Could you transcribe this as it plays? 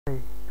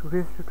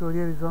Today's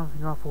tutorial is on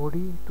Cinema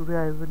 4D. Today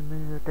I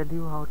will tell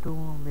you how to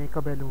make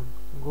a balloon.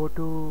 Go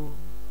to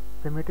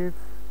primitives,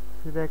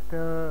 select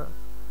a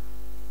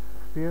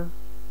sphere,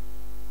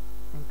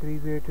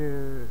 increase it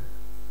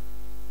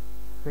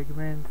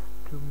segments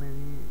to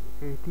maybe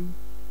 80,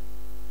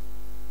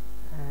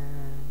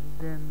 and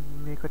then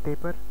make a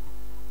taper.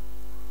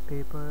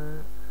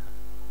 Taper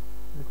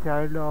the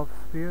child of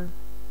sphere.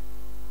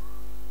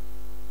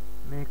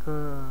 Make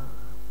a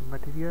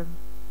material.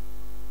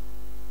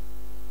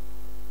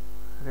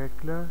 Red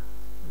color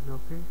is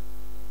okay.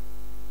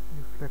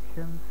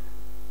 Reflections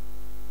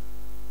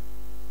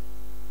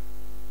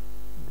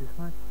this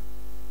much.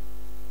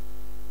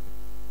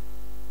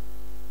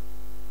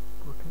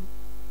 Put it.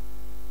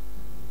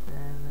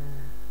 Then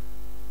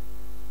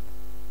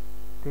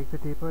take the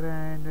taper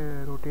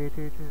and rotate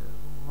it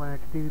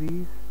 180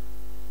 degrees.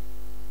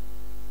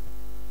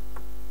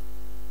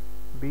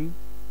 B.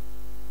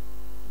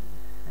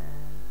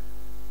 And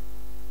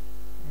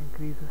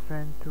increase the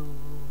strength to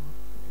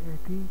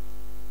 80.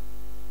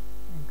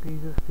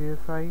 Increase the sphere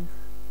size,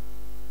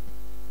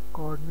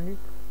 coordinates,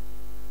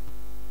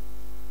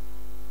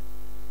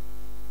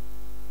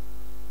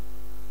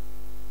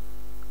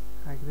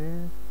 like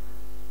this.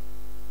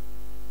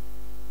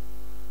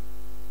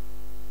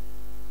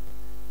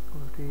 Go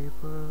to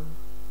taper,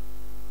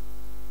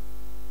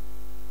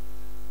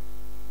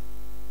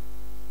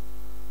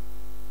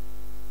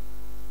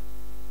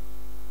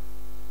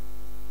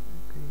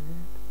 increase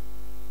it,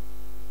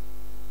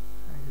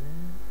 like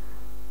this.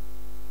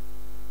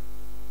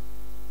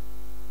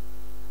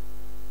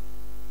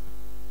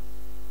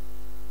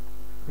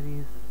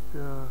 Increase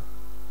the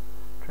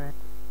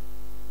strength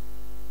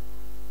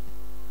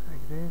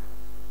like this.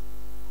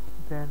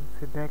 Then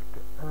select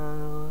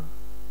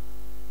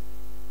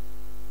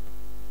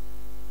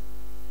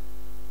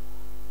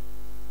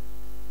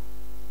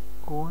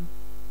cone,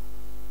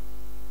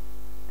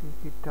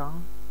 take it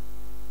down,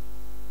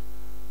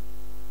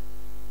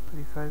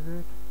 resize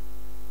it,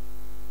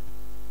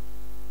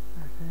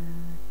 and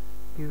then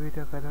give it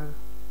a color.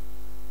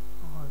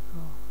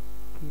 Also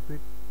keep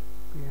it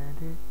behind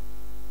it.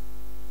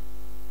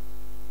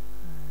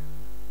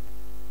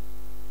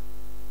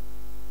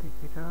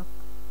 Pick it up,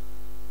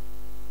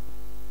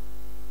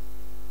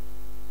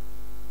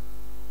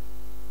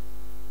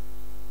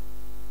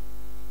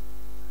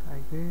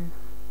 like this.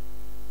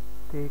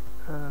 Take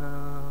a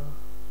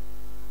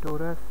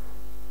torus,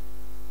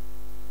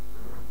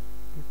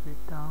 keep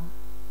it down,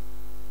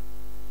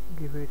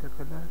 give it a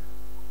color,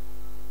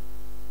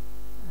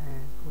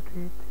 and put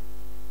it,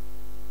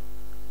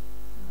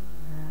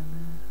 and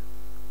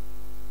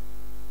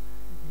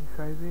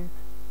resize it.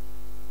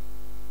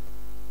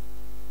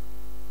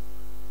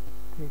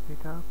 Take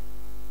it up.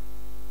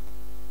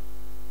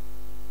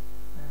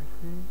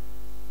 That's it.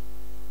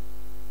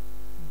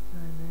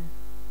 Resize it.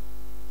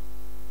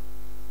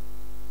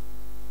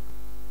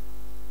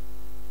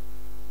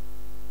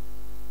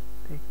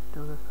 Take the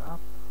torus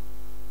up.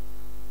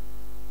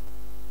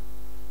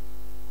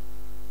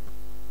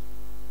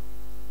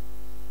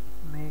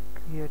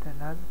 Create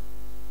a null.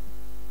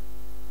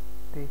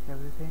 Take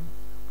everything,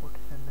 put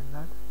it in the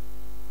null.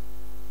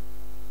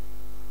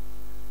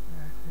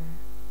 That's it.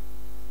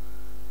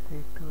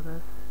 Take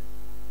torus.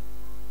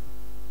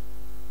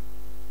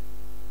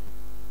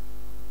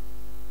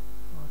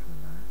 Go to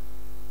null.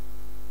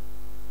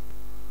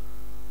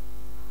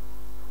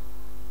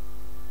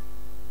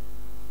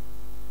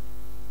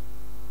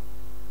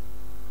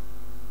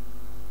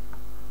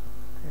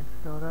 Take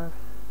torus.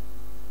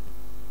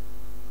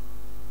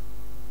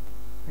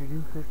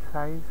 Reduce its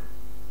size.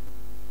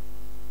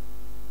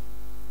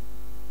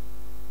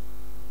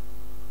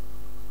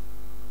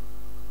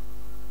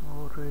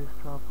 Go to its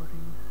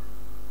properties.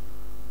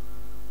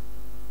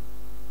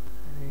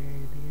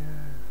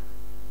 Radius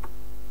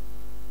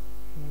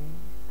 8,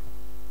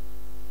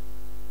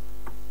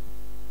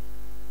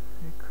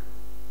 6.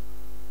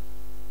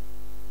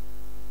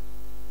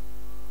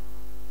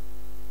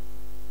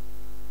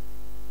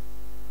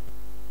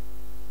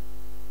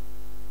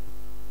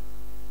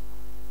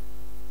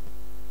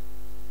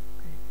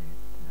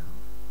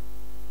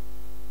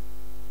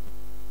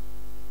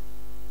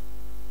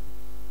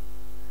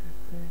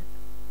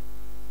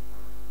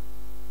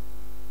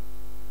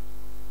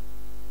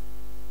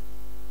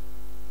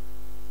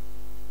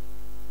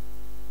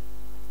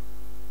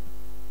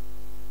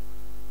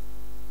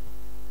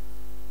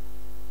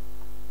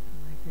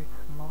 Make it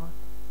small.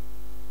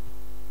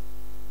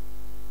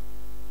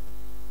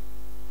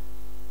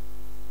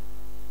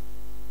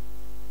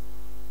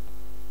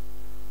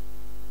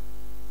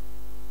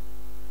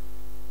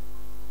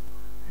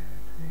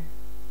 That's it.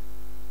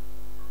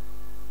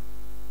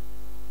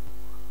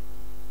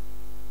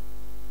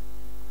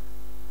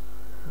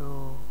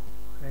 So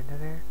render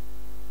it.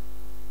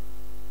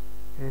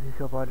 Here is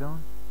your balloon.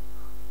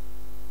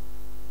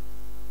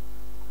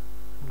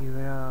 Give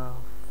it a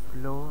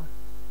floor.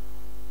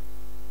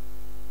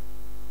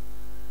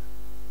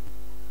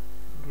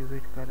 Give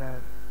it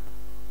color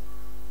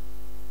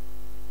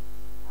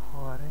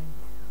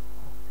orange.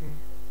 Okay.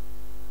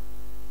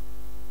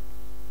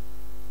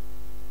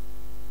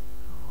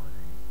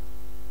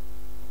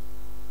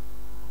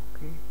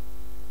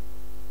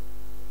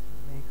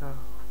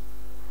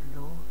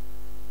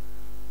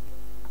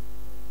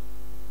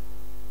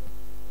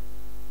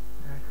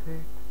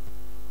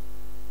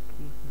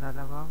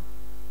 null above.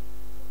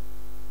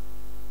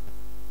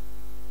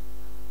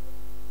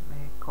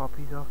 Make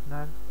copies of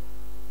null.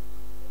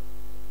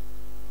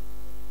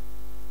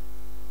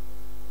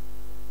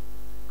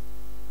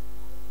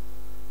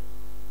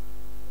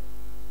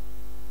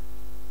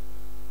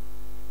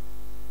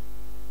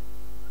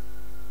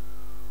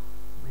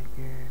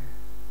 Make it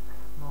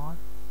small.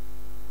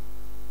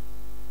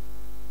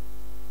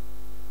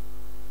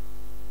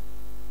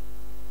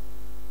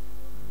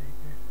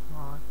 Make it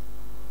small.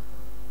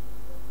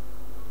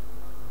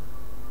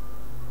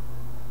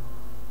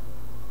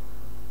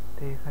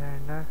 Take a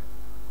render.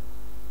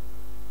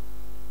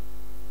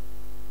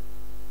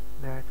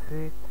 That's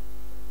it.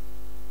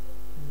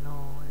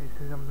 No,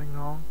 this is something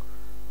wrong.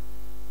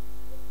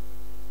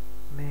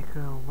 Make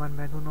one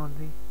balloon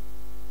only.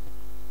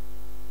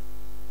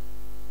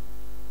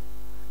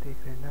 Take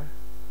render.